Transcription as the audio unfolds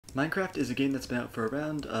Minecraft is a game that's been out for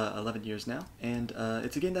around 11 years now, and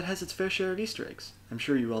it's a game that has its fair share of Easter eggs. I'm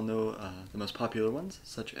sure you all know the most popular ones,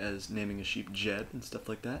 such as naming a sheep Jeb and stuff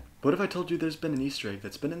like that. But what if I told you there's been an Easter egg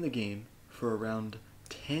that's been in the game for around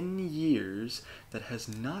 10 years that has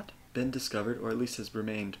not been discovered, or at least has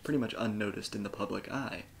remained pretty much unnoticed in the public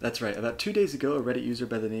eye? That's right, about 2 days ago, a Reddit user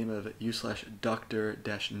by the name of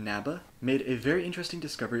u/Dr-Naba made a very interesting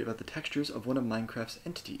discovery about the textures of one of Minecraft's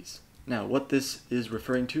entities. Now, what this is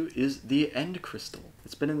referring to is the End Crystal.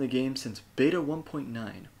 It's been in the game since Beta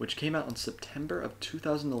 1.9, which came out in September of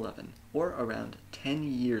 2011, or around 10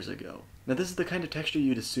 years ago. Now, this is the kind of texture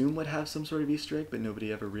you'd assume would have some sort of Easter egg, but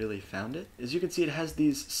nobody ever really found it. As you can see, it has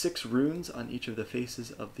these 6 runes on each of the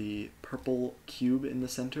faces of the purple cube in the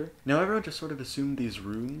center. Now, everyone just sort of assumed these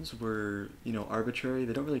runes were, arbitrary.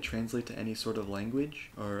 They don't really translate to any sort of language,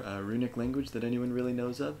 or runic language that anyone really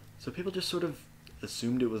knows of. So people just sort of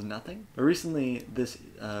assumed it was nothing. But recently, this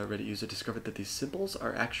Reddit user discovered that these symbols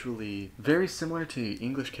are actually very similar to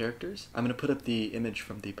English characters. I'm going to put up the image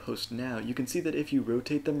from the post now. You can see that if you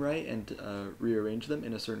rotate them right and rearrange them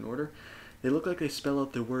in a certain order, they look like they spell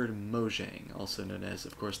out the word Mojang, also known as,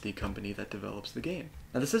 of course, the company that develops the game.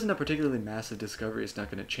 Now, this isn't a particularly massive discovery. It's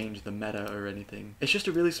not going to change the meta or anything. It's just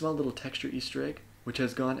a really small little texture Easter egg, which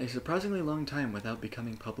has gone a surprisingly long time without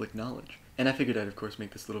becoming public knowledge. And I figured I'd, of course,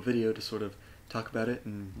 make this little video to sort of talk about it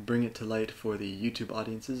and bring it to light for the YouTube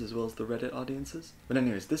audiences as well as the Reddit audiences. But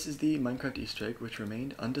anyways, this is the Minecraft Easter egg, which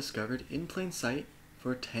remained undiscovered in plain sight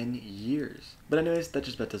for 10 years. But anyways, that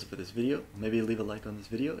just about does it for this video. Maybe leave a like on this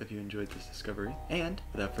video if you enjoyed this discovery. And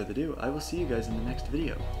without further ado, I will see you guys in the next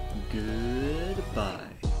video.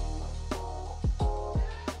 Goodbye.